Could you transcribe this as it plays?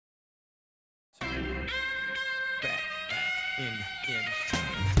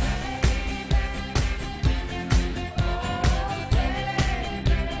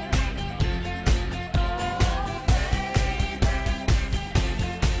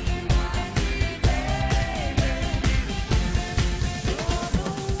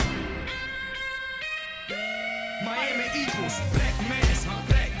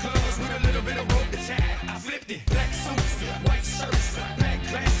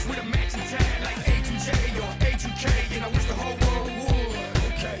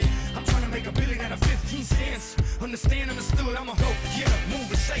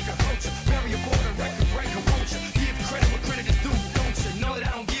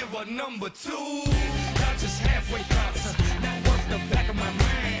number two. Y'all just halfway thoughts, not worth the back of my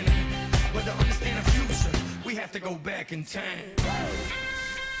mind. But to understand the future, we have to go back in time.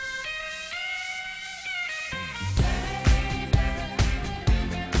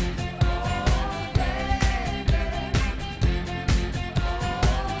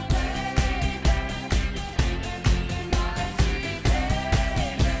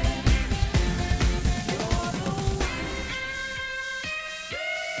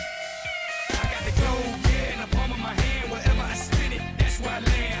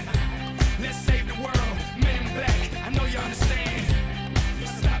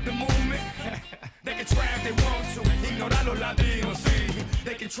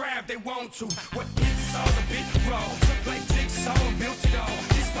 They can try if they want to. What it's all a bit raw. Took like jigsaw and built it all.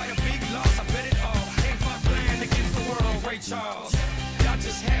 Despite a big loss, I bet it all. And my plan against the world, Ray Charles. Y'all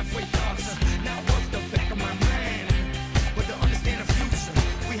just halfway thoughts, not worth the back of my mind. But to understand the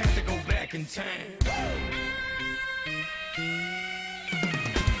future, we have to go back in time.